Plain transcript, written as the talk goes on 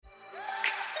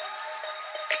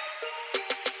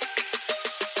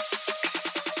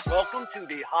Welcome to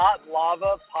the Hot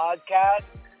Lava Podcast,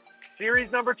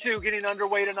 series number 2, getting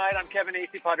underway tonight. I'm Kevin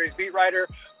Acee, Padres beat writer.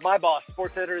 My boss,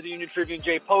 sports editor of the Union Tribune,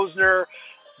 Jay Posner.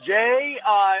 Jay,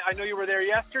 I know you were there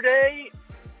yesterday.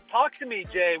 Talk to me,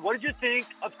 Jay. What did you think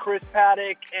of Chris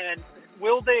Paddack, and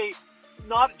will they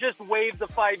not just waive the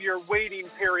 5-year waiting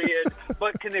period,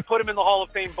 but can they put him in the Hall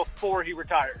of Fame before he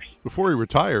retires? Before he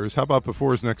retires? How about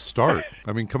before his next start?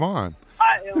 I mean, come on.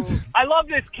 I love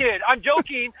this kid. I'm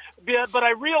joking, but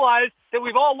I realize that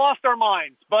we've all lost our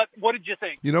minds. But what did you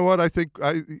think? You know what?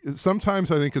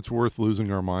 Sometimes I think it's worth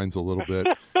losing our minds a little bit.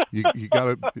 You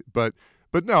got to, but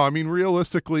no. I mean,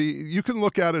 realistically, you can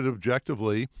look at it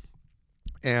objectively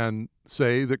and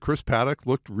say that Chris Paddack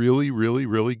looked really, really,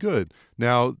 really good.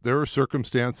 Now, there are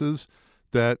circumstances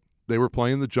that they were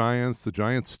playing the Giants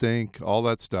stink, all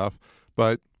that stuff,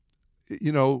 but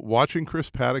you know, watching Chris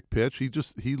Paddack pitch,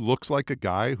 he looks like a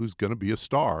guy who's going to be a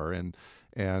star, and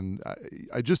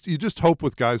you just hope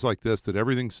with guys like this that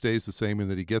everything stays the same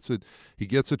and that he gets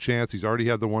a chance. He's already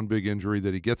had the one big injury,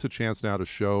 that he gets a chance now to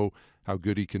show how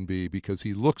good he can be, because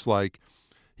he looks like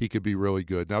he could be really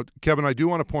good. Now, Kevin, I do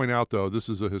want to point out, though, this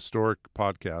is a historic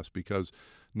podcast because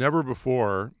never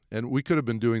before, and we could have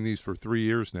been doing these for 3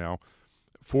 years now,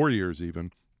 4 years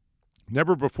even,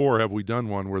 never before have we done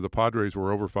one where the Padres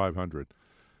were over 500.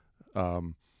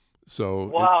 So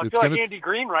wow, it's I feel like Andy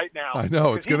Green right now. I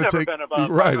know it's going to take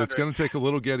right. It's going to take a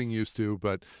little getting used to,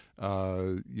 but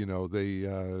you know,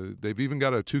 they've even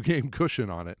got a 2-game cushion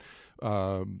on it.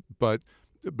 But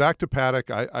back to Paddack,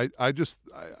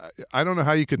 I don't know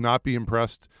how you could not be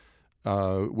impressed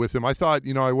with him. I thought,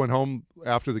 you know, I went home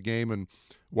after the game and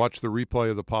watched the replay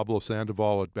of the Pablo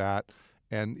Sandoval at bat.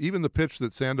 And even the pitch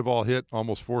that Sandoval hit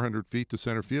almost 400 feet to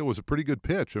center field was a pretty good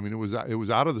pitch. I mean, it was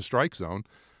out of the strike zone.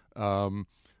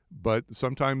 But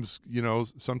sometimes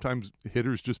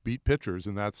hitters just beat pitchers,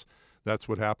 and that's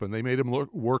what happened. They made him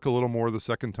work a little more the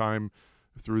second time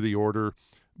through the order,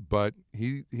 but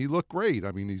he looked great.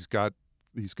 I mean, he's got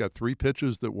 3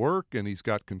 pitches that work, and he's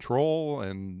got control,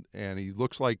 and he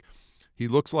looks like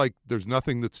there's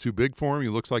nothing that's too big for him. He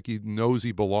looks like he knows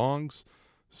he belongs.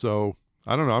 So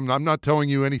I don't know. I'm not telling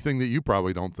you anything that you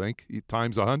probably don't think.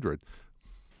 Times 100.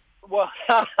 Well,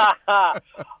 I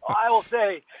will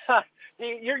say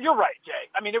you're right, Jay.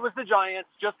 I mean, it was the Giants,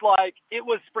 just like it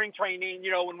was spring training. You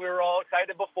know, when we were all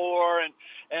excited before,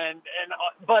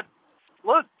 but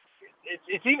look,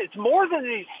 it's more than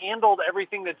he's handled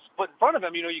everything that's put in front of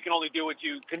him. You know, you can only do what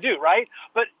you can do, right?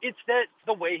 But it's that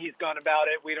the way he's gone about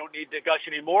it. We don't need to gush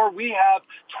anymore. We have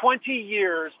 20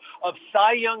 years of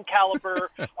Cy Young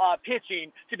caliber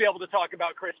pitching to be able to talk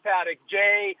about Chris Paddack.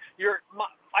 Jay,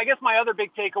 I guess my other big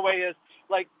takeaway is,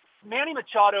 like, Manny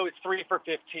Machado is 3 for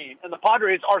 15, and the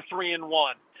Padres are 3-1.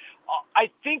 I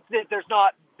think that there's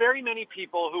not very many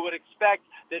people who would expect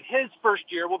that his first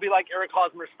year will be like Eric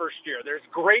Hosmer's first year. There's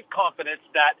great confidence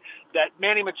that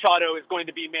Manny Machado is going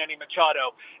to be Manny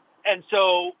Machado. And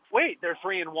so, they're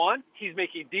 3-1. He's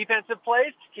making defensive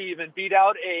plays. He even beat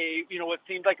out what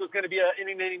seemed like it was going to be an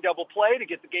inning double play to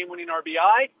get the game-winning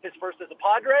RBI, his first as a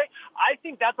Padre. I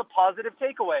think that's a positive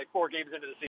takeaway 4 games into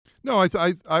the season. No,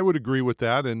 I would agree with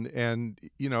that, and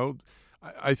you know,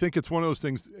 I think it's one of those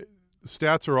things.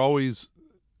 Stats are always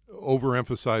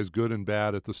overemphasized, good and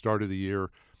bad, at the start of the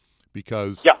year,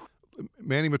 because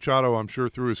Manny Machado, I'm sure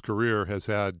through his career, has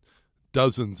had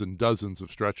dozens and dozens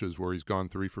of stretches where he's gone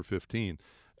 3 for 15,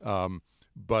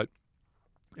 but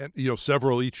you know,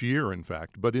 several each year, in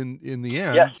fact. But in the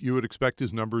end, you would expect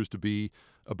his numbers to be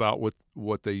about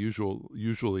what they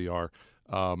usually are.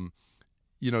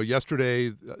 You know,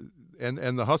 yesterday,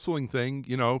 and the hustling thing,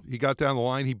 you know, he got down the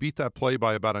line. He beat that play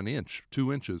by about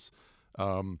 2 inches.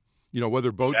 You know, whether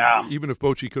even if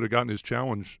Bochy could have gotten his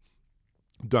challenge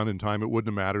done in time, it wouldn't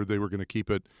have mattered. They were going to keep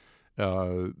it.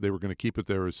 They were going to keep it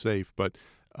there as safe. But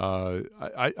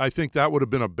I think that would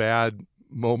have been a bad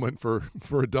moment for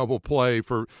a double play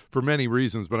for many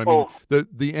reasons. But I mean,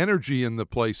 the energy in the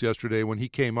place yesterday when he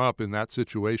came up in that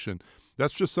situation,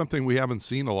 that's just something we haven't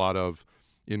seen a lot of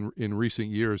in recent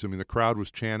years. I mean, the crowd was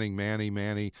chanting Manny,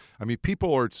 Manny. I mean,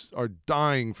 people are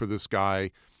dying for this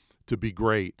guy to be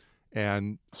great.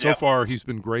 And so far, he's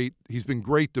been great. He's been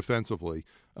great defensively.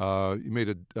 He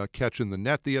made a catch in the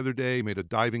net the other day. He made a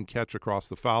diving catch across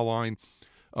the foul line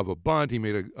of a bunt. He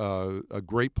made a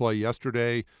great play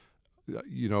yesterday,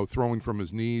 you know, throwing from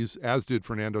his knees, as did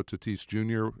Fernando Tatis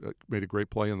Jr., made a great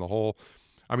play in the hole.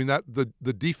 I mean,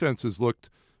 the defense has looked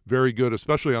very good,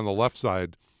 especially on the left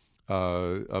side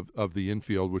of the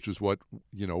infield, which is what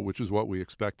we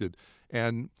expected.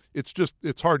 And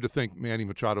it's hard to think Manny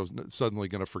Machado's suddenly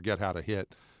going to forget how to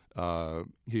hit.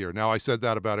 here. Now, I said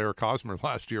that about Eric Hosmer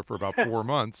last year for about 4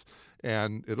 months,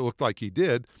 and it looked like he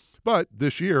did. But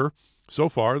this year, so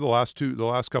far, the last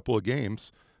couple of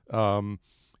games, I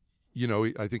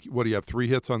think what do you have 3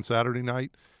 hits on Saturday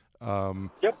night?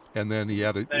 Yep. And then he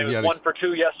had one for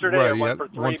 2 yesterday, right, or one for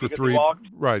 3 because he walked.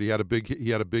 Right, he had a big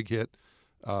hit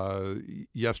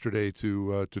yesterday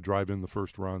to drive in the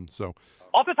first run. So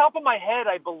off the top of my head,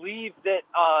 I believe that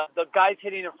the guys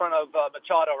hitting in front of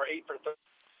Machado are 8 for 30.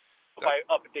 I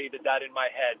updated that in my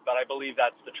head, but I believe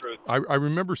that's the truth. I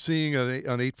remember seeing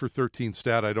an 8 for 13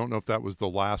 stat. I don't know if that was the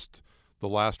last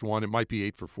one. It might be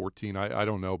 8 for 14. I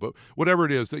don't know, but whatever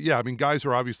it is, guys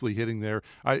are obviously hitting there.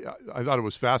 I thought it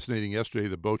was fascinating yesterday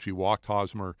that Bochy walked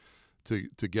Hosmer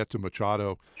to get to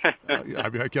Machado.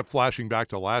 I kept flashing back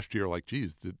to last year, like,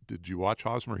 geez, did you watch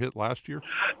Hosmer hit last year?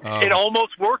 It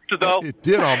almost worked, though. It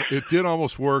did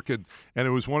almost work, and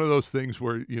it was one of those things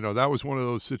where that was one of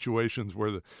those situations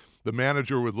where the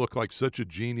manager would look like such a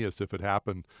genius if it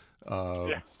happened.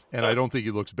 And I don't think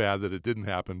he looks bad that it didn't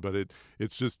happen, but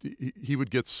it's just he would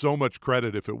get so much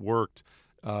credit if it worked,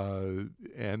 and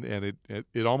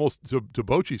it almost, to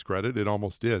Bochy's credit, it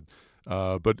almost did.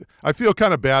 But I feel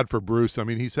kind of bad for Bruce. I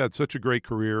mean, he's had such a great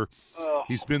career.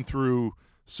 He's been through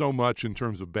so much in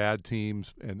terms of bad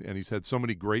teams, and he's had so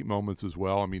many great moments as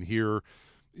well. I mean, here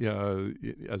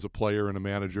as a player and a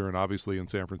manager, and obviously in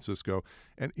San Francisco,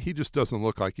 and he just doesn't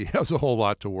look like he has a whole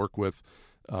lot to work with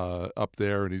up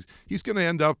there, and he's going to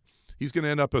end up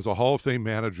as a Hall of Fame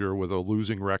manager with a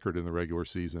losing record in the regular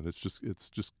season. It's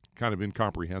just kind of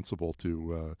incomprehensible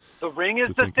to. The ring is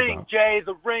the thing, about. Jay.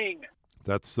 The ring.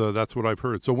 That's what I've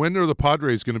heard. So when are the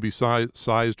Padres going to be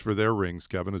sized for their rings,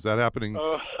 Kevin? Is that happening?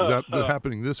 Is that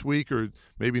happening this week, or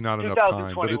maybe not enough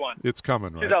time? But it's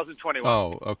coming, right? 2021.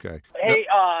 Oh, okay. Hey,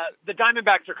 the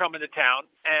Diamondbacks are coming to town,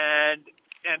 and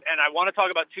I want to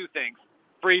talk about 2 things.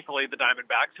 Briefly, the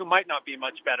Diamondbacks, who might not be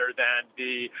much better than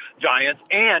the Giants,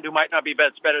 and who might not be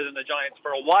much better than the Giants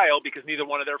for a while because neither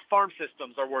one of their farm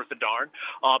systems are worth a darn.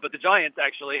 But the Giants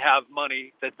actually have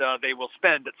money that they will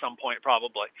spend at some point,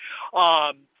 probably.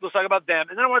 Let's talk about them.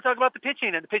 And then I want to talk about the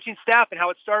pitching and the pitching staff and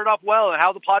how it started off well and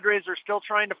how the Padres are still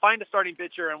trying to find a starting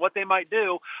pitcher and what they might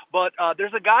do. But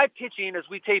there's a guy pitching as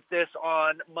we tape this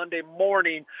on Monday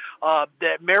morning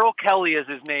that Merrill Kelly is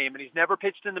his name, and he's never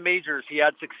pitched in the majors. He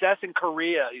had success in Korea.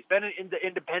 He's been in the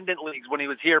independent leagues when he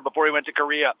was here before he went to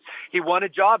Korea. He won a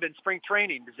job in spring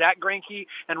training. Zach Greinke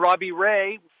and Robbie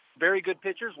Ray, very good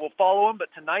pitchers, will follow him. But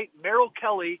tonight, Merrill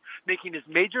Kelly making his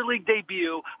major league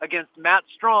debut against Matt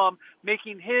Strahm,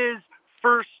 making his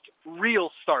first real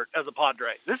start as a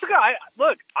Padre. This is a guy,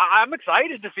 look, I'm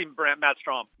excited to see Matt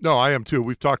Strahm. No, I am too.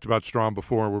 We've talked about Strahm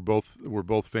before. We're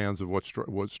both fans of what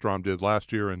Strahm did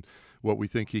last year and what we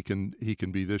think he can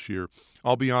be this year.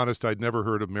 I'll be honest, I'd never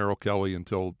heard of Merrill Kelly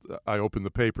until I opened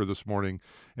the paper this morning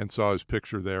and saw his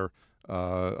picture there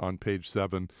on page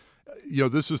 7.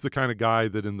 This is the kind of guy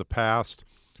that in the past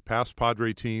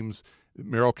Padre teams,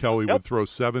 Merrill Kelly would throw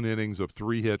 7 innings of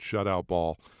 3-hit shutout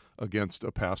ball against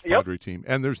a past Padre team,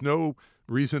 and there's no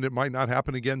reason it might not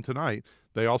happen again tonight.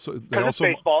 They also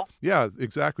baseball. Yeah,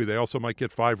 exactly. They also might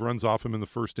get 5 runs off him in the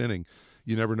first inning.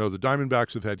 You never know. The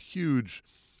Diamondbacks have had huge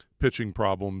pitching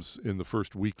problems in the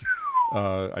first week.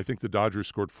 I think the Dodgers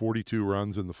scored 42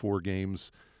 runs in the 4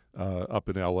 games up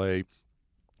in L.A.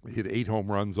 Hit 8 home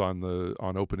runs on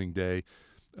opening day.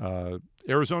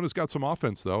 Arizona's got some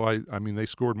offense, though. I mean, they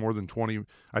scored more than 20.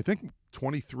 I think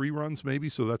 23 runs, maybe.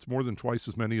 So that's more than twice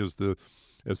as many as the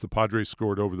Padres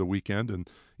scored over the weekend. And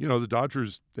the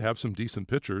Dodgers have some decent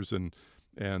pitchers, and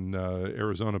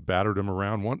Arizona battered them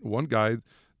around. One guy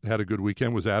had a good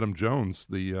weekend was Adam Jones,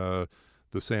 the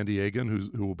San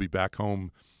Diegan, who will be back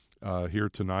home here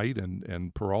tonight,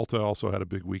 and Peralta also had a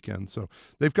big weekend. So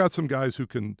they've got some guys who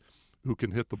can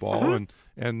hit the ball,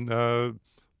 and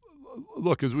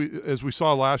look, as we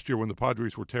saw last year when the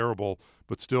Padres were terrible,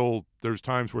 but still there's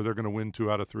times where they're going to win 2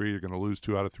 out of 3, you're going to lose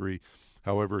 2 out of 3,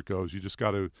 however it goes. You just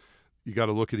got to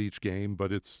look at each game,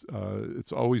 but it's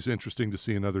always interesting to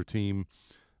see another team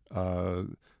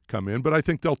come in. But I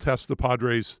think they'll test the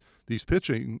Padres, the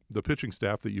pitching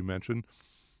staff that you mentioned,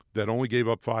 that only gave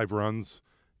up 5 runs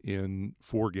in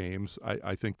 4 games.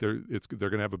 I think they're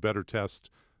going to have a better test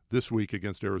this week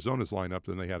against Arizona's lineup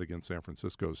than they had against San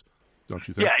Francisco's. Don't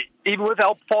you think? Yeah, even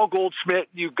without Paul Goldschmidt,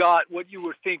 you've got what you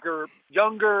would think are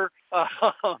younger,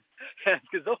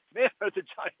 because those men are the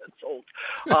Giants old.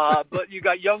 But you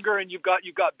got younger, and you've got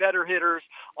better hitters,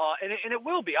 and it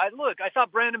will be. I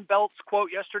thought Brandon Belt's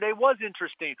quote yesterday was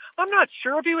interesting. I'm not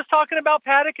sure if he was talking about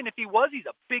Paddock, and if he was, he's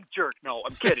a big jerk. No,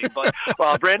 I'm kidding. But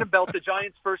Brandon Belt, the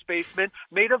Giants' first baseman,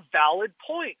 made a valid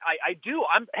point.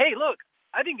 Hey, look.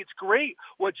 I think it's great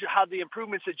how the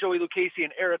improvements that Joey Lucchesi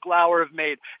and Eric Lauer have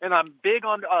made. And I'm big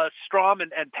on Strom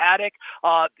and Paddock.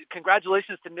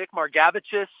 Congratulations to Nick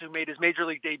Margevicius, who made his major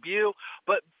league debut.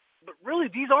 But really,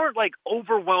 these aren't like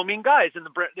overwhelming guys. And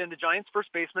the Giants'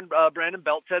 first baseman, Brandon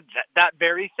Belt, said that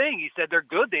very thing. He said they're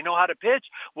good. They know how to pitch.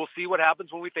 We'll see what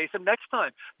happens when we face them next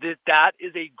time. That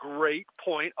is a great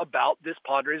point about this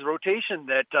Padres rotation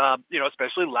that,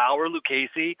 especially Lauer,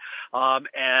 Lucchesi,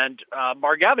 and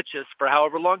Margevicius for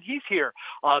however long he's here.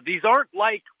 These aren't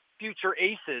like future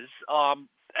aces.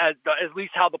 At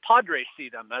least how the Padres see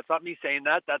them. That's not me saying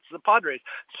that. That's the Padres.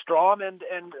 Strom and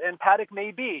Paddock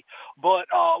may be, but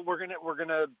we're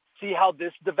gonna see how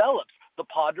this develops. The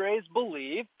Padres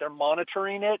believe, they're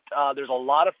monitoring it. There's a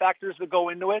lot of factors that go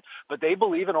into it, but they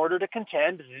believe in order to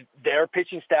contend, their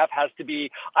pitching staff has to be,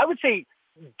 I would say,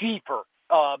 deeper.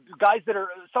 Guys that are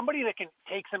somebody that can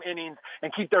take some innings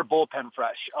and keep their bullpen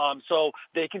fresh. So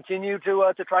they continue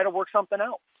to try to work something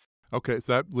out. Okay,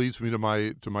 so that leads me to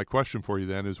my question for you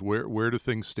then, is where do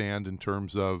things stand in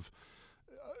terms of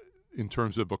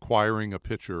acquiring a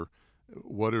pitcher?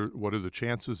 What are the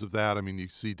chances of that? I mean, you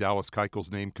see Dallas Keuchel's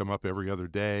name come up every other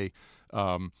day.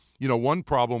 One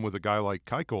problem with a guy like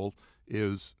Keuchel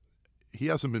is he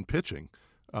hasn't been pitching.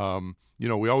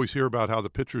 We always hear about how the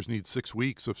pitchers need 6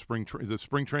 weeks of spring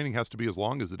training has to be as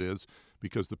long as it is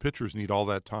because the pitchers need all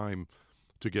that time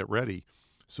to get ready.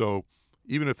 So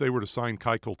even if they were to sign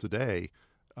Keuchel today,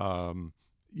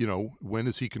 when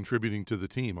is he contributing to the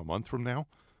team? A month from now?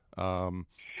 Yeah,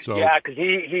 because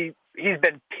he's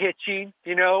been pitching.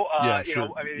 Sure. I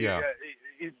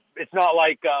mean, it's not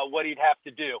like what he'd have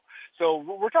to do. So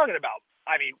we're talking about.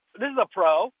 I mean, this is a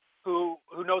pro who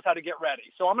knows how to get ready.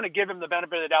 So I'm going to give him the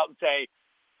benefit of the doubt and say,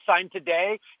 sign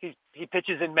today. He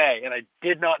pitches in May, and I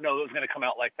did not know it was going to come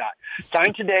out like that.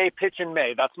 Sign today, pitch in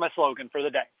May. That's my slogan for the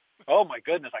day. Oh my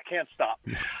goodness, I can't stop.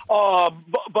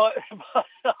 But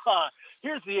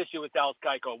here's the issue with Dallas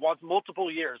Keuchel. Wants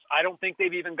multiple years. I don't think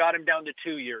they've even got him down to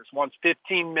 2 years. Wants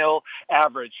 $15 million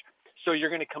average. So you're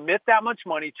going to commit that much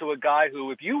money to a guy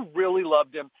who, if you really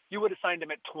loved him, you would have signed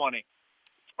him at 20.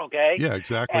 Okay? Yeah,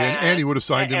 exactly. And he would have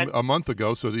signed him a month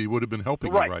ago, so that he would have been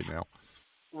helping him right now.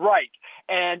 Right.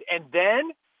 And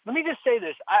then let me just say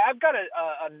this. I've got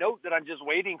a note that I'm just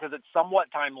waiting because it's somewhat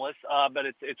timeless, but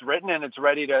it's written and it's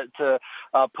ready to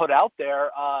put out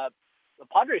there. The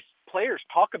Padres players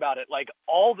talk about it like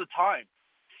all the time.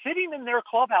 Sitting in their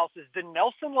clubhouse is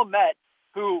Dinelson Lamet,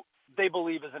 who they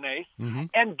believe is an ace,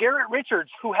 and Garrett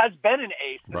Richards, who has been an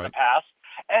ace in the past.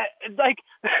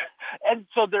 And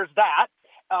so there's that.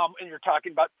 And you're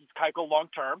talking about Keuchel long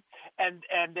term, and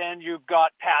then you've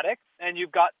got Paddock, and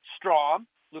you've got Strom,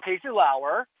 Lucchesi,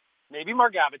 Lauer, maybe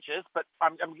Margevicius, but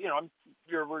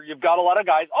you've got a lot of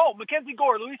guys. Oh, Mackenzie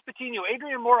Gore, Luis Patino,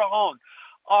 Adrian Morejon.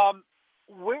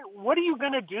 What are you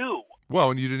going to do?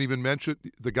 Well, and you didn't even mention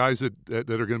the guys that are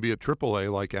going to be at AAA,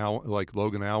 like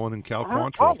Logan Allen and Cal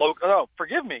Quantrill. Oh,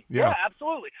 forgive me. Yeah,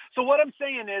 absolutely. So what I'm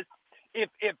saying is, if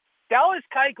Dallas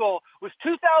Keuchel was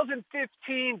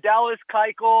 2015 Dallas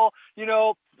Keuchel,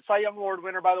 Cy Young Award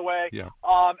winner, by the way,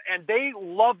 and they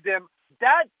loved him,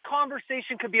 that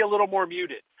conversation could be a little more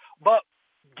muted. But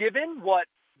given what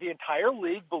the entire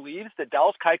league believes that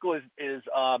Dallas Keuchel is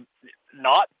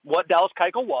not what Dallas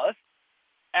Keuchel was,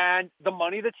 and the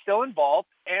money that's still involved,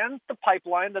 and the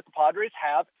pipeline that the Padres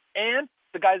have, and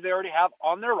the guys they already have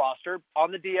on their roster,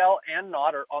 on the DL and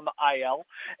not, or on the IL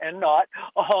and not.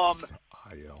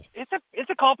 IL. It's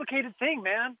a complicated thing,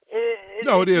 man.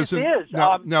 It is. It is.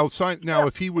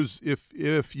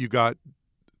 If you got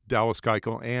Dallas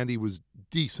Keuchel and he was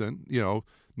decent,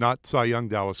 not Cy Young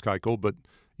Dallas Keuchel, but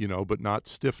not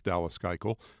stiff Dallas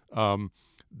Keuchel,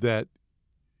 that.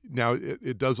 Now,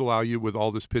 it does allow you, with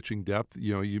all this pitching depth,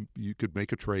 you could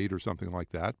make a trade or something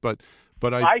like that. But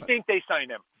I think they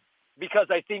sign him because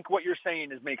I think what you're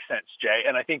saying makes sense, Jay.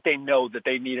 And I think they know that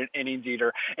they need an innings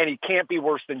eater, and he can't be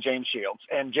worse than James Shields.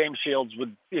 And James Shields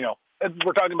would,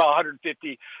 we're talking about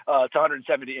 150 to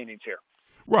 170 innings here.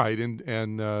 Right.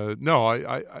 And no,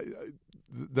 I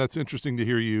that's interesting to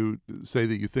hear you say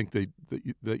that you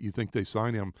think they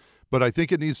sign him. But I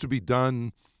think it needs to be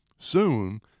done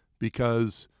soon.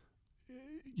 Because,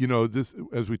 this,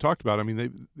 as we talked about, I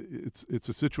mean, it's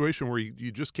a situation where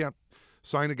you just can't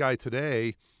sign a guy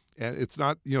today, and it's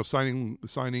not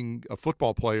signing a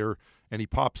football player and he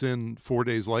pops in 4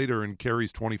 days later and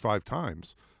carries 25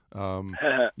 times.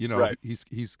 Right.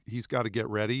 He's got to get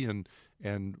ready, and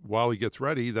while he gets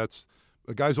ready, a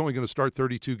guy's only going to start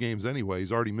 32 games anyway.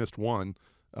 He's already missed one.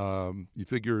 You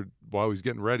figured while he's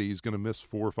getting ready, he's going to miss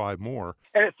 4 or 5 more.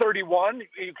 And at 31,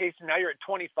 okay, so now you're at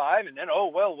 25, and then,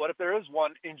 what if there is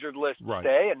one injured list right.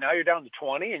 today, and now you're down to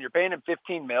 20, and you're paying him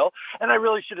 $15 million? And I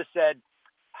really should have said,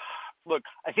 look,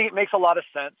 I think it makes a lot of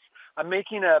sense. I'm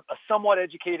making a somewhat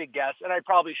educated guess, and I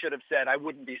probably should have said I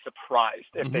wouldn't be surprised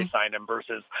if they signed him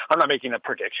versus I'm not making a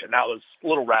prediction. That was a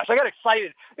little rash. I got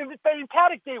excited.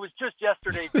 Paddock Day was just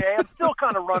yesterday, Jay. I'm still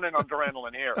kind of running on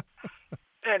adrenaline here.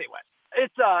 Anyway.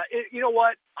 It's you know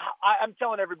what? I'm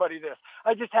telling everybody this.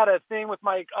 I just had a thing with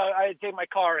I had to take my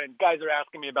car in. Guys are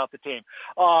asking me about the team.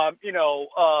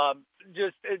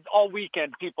 Just all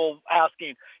weekend, people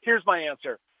asking. Here's my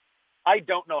answer. I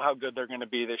don't know how good they're going to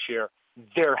be this year.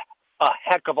 They're a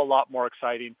heck of a lot more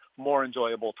exciting, more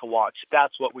enjoyable to watch.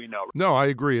 That's what we know. No, I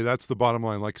agree. That's the bottom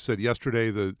line. Like I said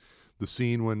yesterday, the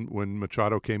scene when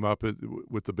Machado came up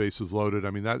with the bases loaded.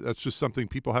 I mean, that's just something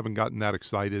people haven't gotten that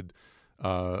excited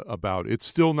about. It's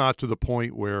still not to the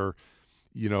point where,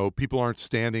 people aren't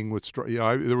standing with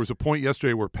there was a point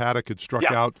yesterday where Paddock had struck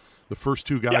out the first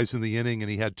 2 guys in the inning,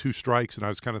 and he had 2 strikes, and I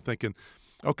was kind of thinking,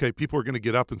 okay, people are going to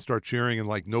get up and start cheering, and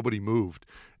like nobody moved,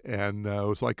 and I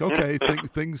was like, okay,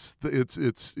 things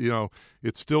it's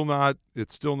still not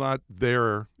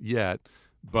there yet,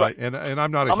 but right. and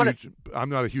I'm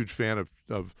not a huge fan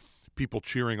of people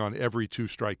cheering on every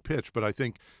 2-strike pitch, but I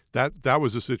think that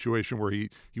was a situation where he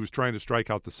was trying to strike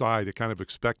out the side. It kind of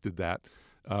expected that.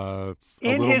 In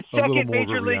his second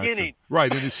major league inning.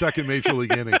 Right, in his second major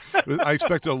league inning. I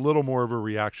expected a little more of a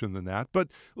reaction than that. But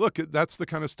look, that's the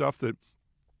kind of stuff that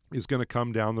is going to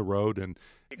come down the road and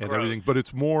everything. But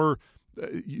it's more,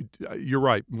 you're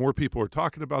right, more people are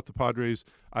talking about the Padres.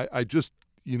 I just,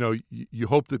 you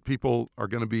hope that people are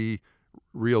going to be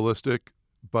realistic,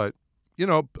 but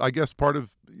I guess part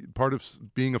of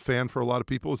being a fan for a lot of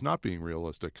people is not being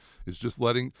realistic. It's just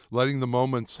letting the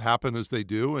moments happen as they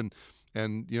do, and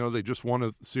they just won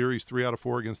a series 3 out of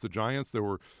 4 against the Giants. There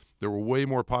were way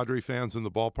more Padre fans in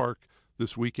the ballpark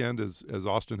this weekend, as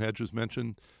Austin Hedges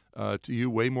mentioned to you.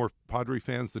 Way more Padre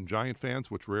fans than Giant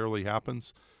fans, which rarely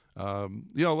happens.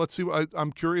 Let's see.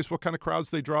 I'm curious what kind of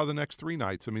crowds they draw the next 3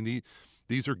 nights. I mean,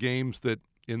 these are games that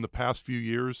in the past few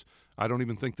years, I don't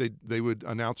even think they would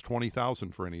announce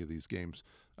 20,000 for any of these games.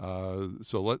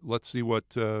 So let's see what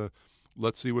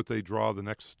they draw the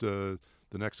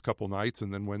next couple nights,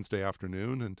 and then Wednesday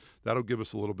afternoon, and that'll give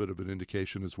us a little bit of an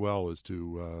indication as well as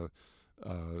to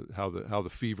how the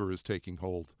fever is taking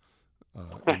hold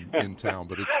in town.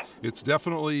 But it's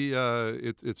definitely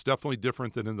it's definitely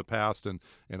different than in the past, and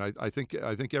I think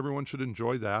everyone should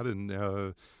enjoy that,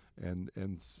 and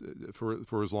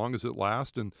for as long as it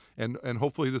lasts, and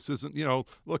hopefully this isn't,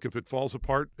 look, if it falls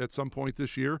apart at some point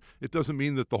this year, it doesn't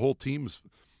mean that the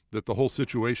whole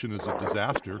situation is a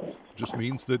disaster. It just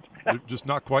means that they're just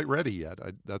not quite ready yet.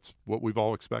 That's what we've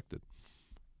all expected.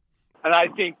 And I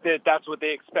think that's what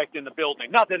they expect in the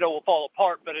building. Not that it will fall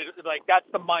apart, but that's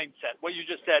the mindset. What you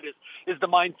just said is the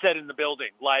mindset in the building.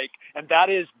 And that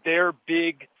is their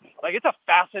big. It's a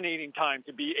fascinating time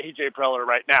to be AJ Preller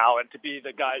right now, and to be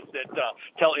the guys that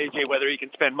tell AJ whether he can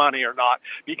spend money or not,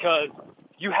 because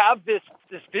you have this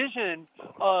vision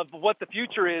of what the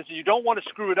future is, and you don't want to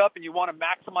screw it up, and you want to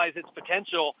maximize its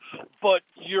potential, but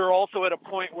you're also at a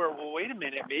point where, well, wait a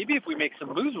minute, maybe if we make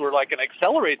some moves, we're going to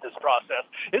accelerate this process.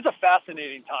 It's a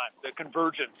fascinating time, the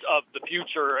convergence of the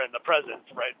future and the present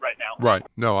right now. Right.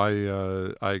 No,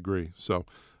 I agree. So,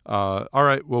 all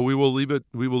right. Well, we will leave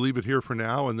it here for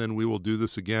now, and then we will do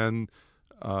this again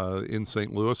in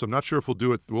St. Louis. I'm not sure if we'll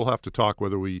do it. We'll have to talk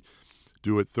whether we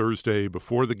do it Thursday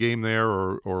before the game there,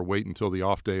 or wait until the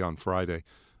off day on Friday.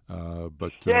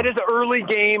 But it is an early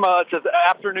game. It's an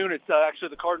afternoon. It's actually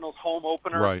the Cardinals' home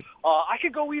opener. Right. I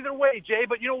could go either way, Jay.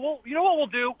 But you know what we'll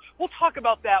do? We'll talk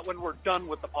about that when we're done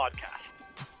with the podcast.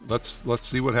 Let's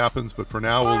see what happens. But for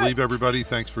now, we'll leave everybody.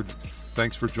 Thanks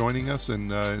for joining us,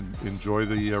 and enjoy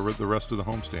the rest of the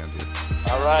homestand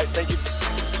here. All right. Thank you.